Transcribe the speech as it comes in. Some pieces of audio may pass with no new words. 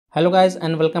Hello guys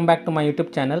and welcome back to my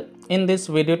YouTube channel. In this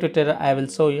video tutorial I will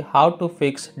show you how to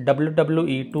fix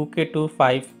WWE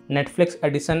 2K25 Netflix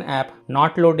edition app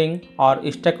not loading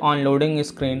or stuck on loading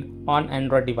screen on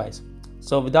Android device.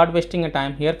 So without wasting your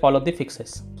time, here follow the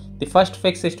fixes. The first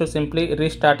fix is to simply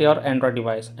restart your Android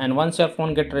device, and once your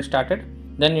phone get restarted,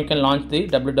 then you can launch the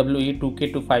WWE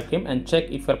 2K25 game and check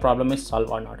if your problem is solved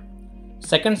or not.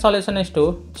 Second solution is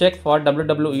to check for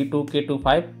WWE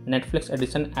 2K25 Netflix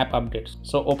edition app updates.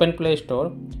 So open Play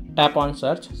Store, tap on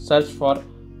search for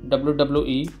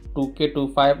WWE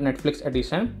 2K25 Netflix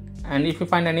edition, and if you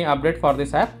find any update for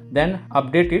this app, then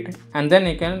update it and then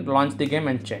you can launch the game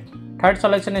and check. Third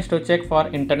solution is to check for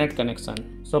internet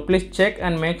connection. So please check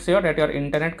and make sure that your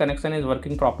internet connection is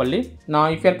working properly. Now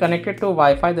if you are connected to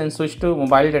Wi-Fi, then switch to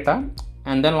mobile data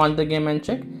and then launch the game and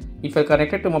check. If you are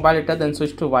connected to mobile data, then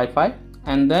switch to Wi-Fi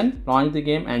and then launch the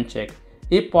game and check.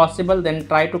 If possible, then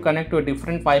try to connect to a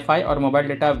different Wi-Fi or mobile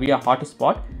data via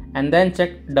hotspot and then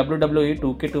check WWE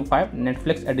 2K25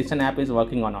 Netflix edition app is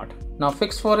working or not. Now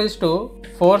fix 4 is to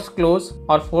force close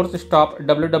or force stop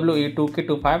WWE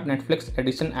 2K25 Netflix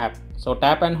edition app. So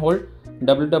tap and hold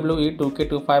WWE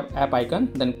 2K25 app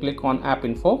icon, then click on app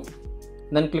info,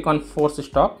 then click on force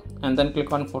stop and then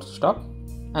click on force stop,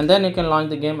 and then you can launch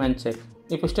the game and check.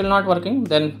 If it's still not working,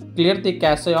 then clear the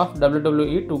cache of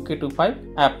WWE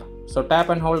 2K25 app. So tap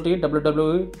and hold the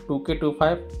WWE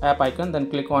 2K25 app icon,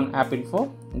 then click on app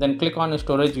info, then click on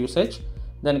storage usage,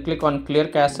 then click on clear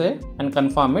cache and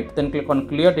confirm it, then click on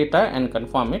clear data and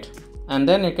confirm it, and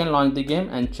then you can launch the game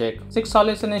and check. Sixth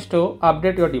solution is to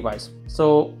update your device.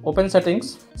 So open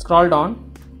settings, scroll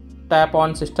down, tap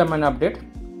on system and update,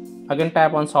 again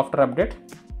tap on software update,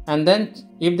 and then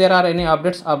if there are any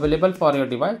updates available for your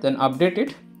device, then update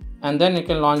it and then you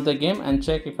can launch the game and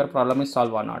check if your problem is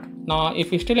solved or not. Now if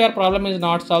still your problem is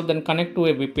not solved, then connect to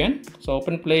a VPN. So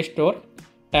open Play Store,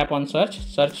 tap on search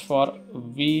for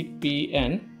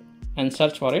VPN and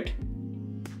search for it.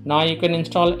 Now you can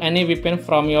install any VPN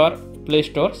from your Play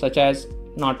Store such as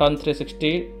Norton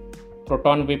 360,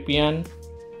 Proton VPN,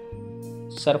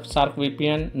 Surfshark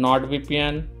VPN,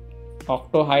 NordVPN,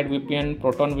 Octohide VPN,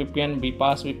 Proton VPN,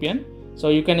 BPass VPN. So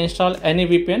you can install any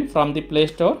VPN from the Play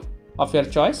Store of your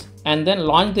choice and then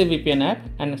launch the VPN app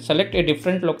and select a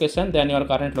different location than your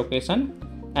current location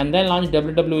and then launch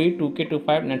WWE 2K25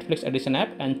 Netflix edition app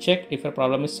and check if your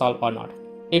problem is solved or not.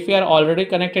 If you are already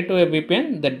connected to a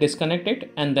VPN, then disconnect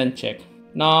it and then check.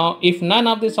 Now if none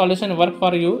of the solution work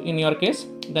for you in your case,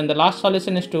 then the last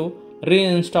solution is to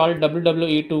reinstall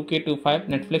WWE 2K25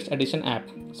 Netflix edition app.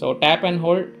 So tap and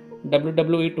hold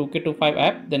WWE 2K25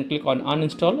 app, then click on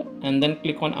uninstall and then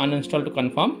click on uninstall to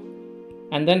confirm,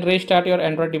 and then restart your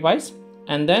Android device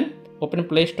and then open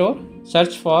Play Store,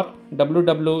 search for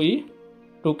WWE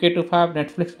 2K25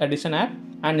 Netflix edition app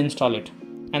and install it,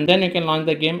 and then you can launch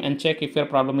the game and check if your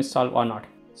problem is solved or not.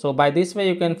 So by this way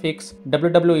you can fix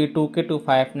WWE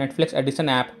 2K25 Netflix edition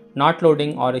app not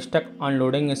loading or stuck on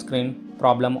loading screen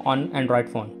problem on Android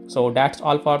phone. So that's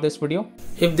all for this video.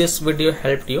 If this video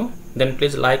helped you, then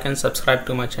please like and subscribe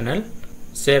to my channel,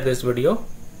 share this video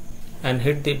and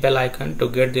hit the bell icon to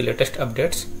get the latest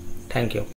updates. Thank you.